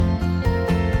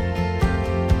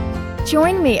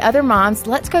join me, other moms.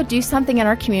 Let's go do something in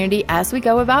our community as we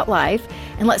go about life,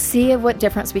 and let's see what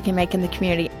difference we can make in the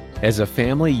community. As a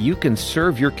family, you can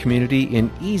serve your community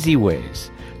in easy ways.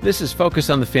 This is Focus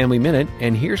on the Family Minute,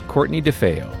 and here's Courtney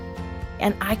DeFeo.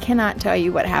 And I cannot tell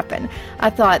you what happened. I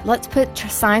thought, let's put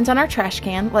signs on our trash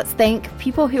can. Let's thank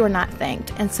people who are not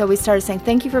thanked. And so we started saying,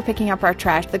 thank you for picking up our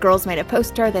trash. The girls made a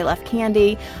poster. They left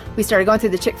candy. We started going through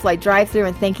the Chick-fil-A drive-thru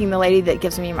and thanking the lady that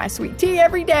gives me my sweet tea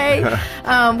every day.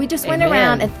 We just went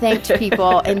around and thanked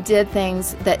people and did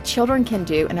things that children can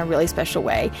do in a really special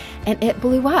way. And it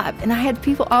blew up. And I had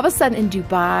people all of a sudden in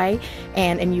Dubai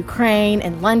and in Ukraine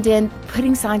and London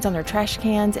putting signs on their trash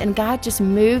cans. And God just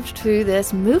moved through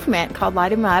this movement called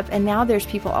Light 'Em Up, and now there's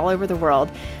people all over the world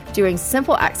doing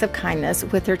simple acts of kindness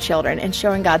with their children and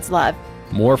showing God's love.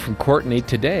 More from Courtney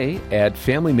today at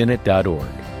FamilyMinute.org.